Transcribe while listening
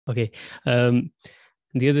Okay. Um,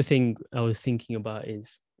 the other thing I was thinking about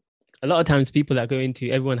is a lot of times people that go into,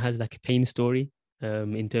 everyone has like a pain story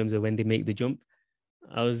in terms of when they make the jump.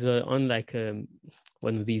 I was on like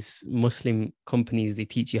one of these Muslim companies. They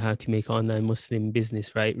teach you how to make online Muslim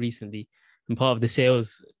business, right? Recently, and part of the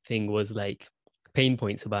sales thing was like pain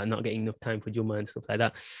points about not getting enough time for Jummah and stuff like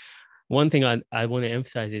that. One thing I want to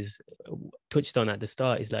emphasize is touched on at the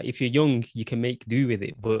start is like if you're young, you can make do with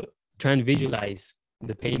it, but try and visualize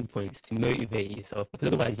the pain points to motivate yourself, because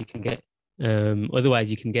otherwise you can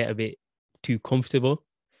get a bit too comfortable,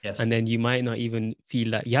 Yes. and then you might not even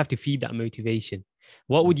feel that. You have to feed that motivation.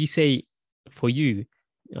 What would you say for you?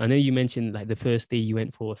 I know you mentioned like the first day you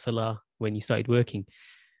went for Salah when you started working.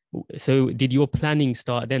 So did your planning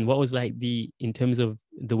start then? What was like in terms of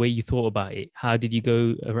the way you thought about it? How did you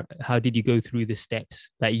go through the steps?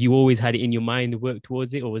 Like you always had it in your mind to work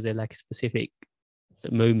towards it, or was there like a specific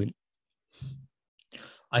moment?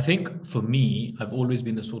 I think for me, I've always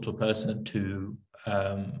been the sort of person to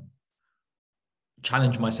um,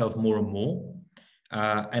 challenge myself more and more.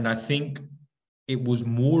 And I think it was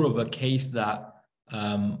more of a case that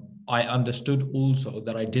I understood also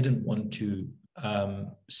that I didn't want to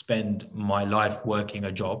spend my life working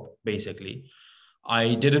a job, basically.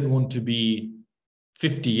 I didn't want to be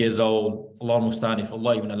 50 years old, Allah Mustan, if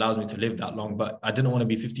Allah even allows me to live that long, but I didn't want to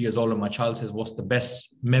be 50 years old and my child says, what's the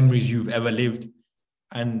best memories you've ever lived?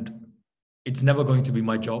 And it's never going to be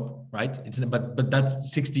my job, right? But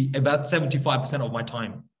that's 75% of my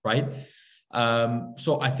time, right?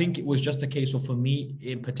 So I think it was just a case of, for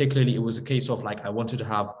me, particularly, it was a case of like, I wanted to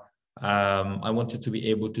be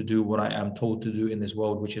able to do what I am told to do in this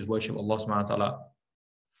world, which is worship Allah subhanahu wa ta'ala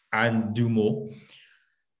and do more.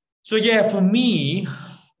 So yeah, for me,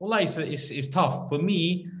 well, it's tough. For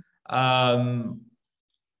me,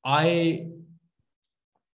 I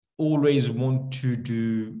always want to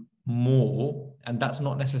do more, and that's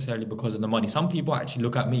not necessarily because of the money. Some people actually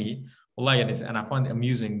look at me, wallahi, and I find it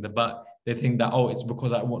amusing, but they think that, oh, it's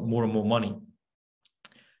because I want more and more money.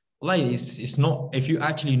 Wallahi, it's not. If you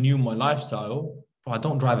actually knew my lifestyle, I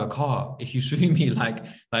don't drive a car. If you see me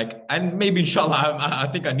and maybe inshallah, I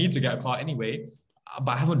think I need to get a car anyway,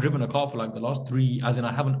 but I haven't driven a car for like the last three, as in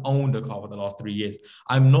I haven't owned a car for the last 3 years.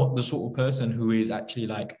 I'm not the sort of person who is actually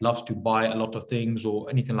like loves to buy a lot of things or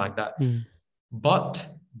anything like that. Mm. But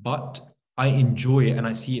I enjoy it and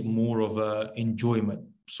I see it more of a enjoyment.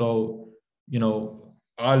 So,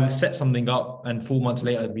 I'll set something up and 4 months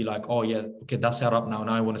later I'd be like, oh yeah, okay, that's set up now.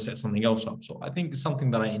 Now I want to set something else up. So I think it's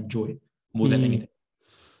something that I enjoy more than anything.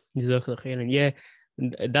 Yeah,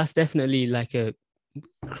 that's definitely like a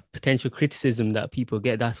potential criticism that people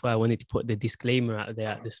get. That's why I wanted to put the disclaimer out there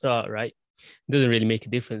at the start, right? It doesn't really make a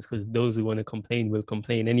difference because those who want to complain will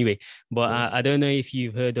complain anyway. But I don't know if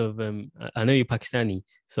you've heard of, I know you're Pakistani,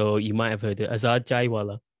 so you might have heard of Azad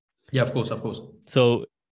Jaiwala. Yeah, of course. So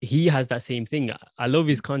he has that same thing. I love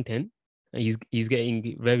his content. He's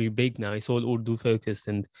getting very big now. It's all Urdu focused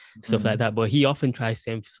and stuff like that. But he often tries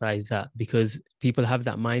to emphasize that because people have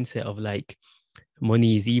that mindset of like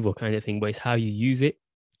money is evil kind of thing, but it's how you use it.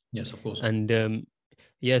 Yes, of course. And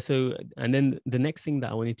yeah, so and then the next thing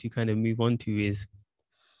that I wanted to kind of move on to is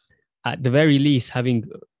at the very least having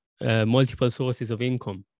multiple sources of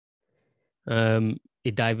income.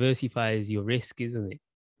 It diversifies your risk, isn't it?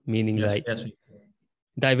 Meaning yes.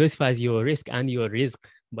 Diversifies your risk and your rizq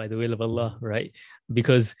by the will of Allah, right?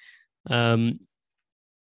 Because otherwise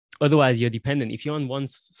you're dependent. If you're on one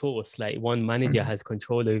source, like one manager has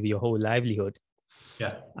control over your whole livelihood,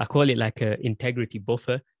 I call it like an integrity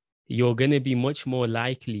buffer. You're going to be much more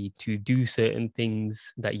likely to do certain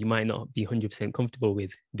things that you might not be 100% comfortable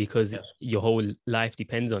with because your whole life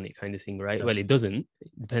depends on it, kind of thing, right? Yes. Well, it doesn't.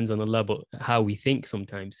 It depends on Allah, but how we think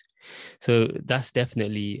sometimes. So that's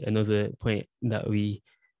definitely another point that we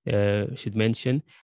should mention.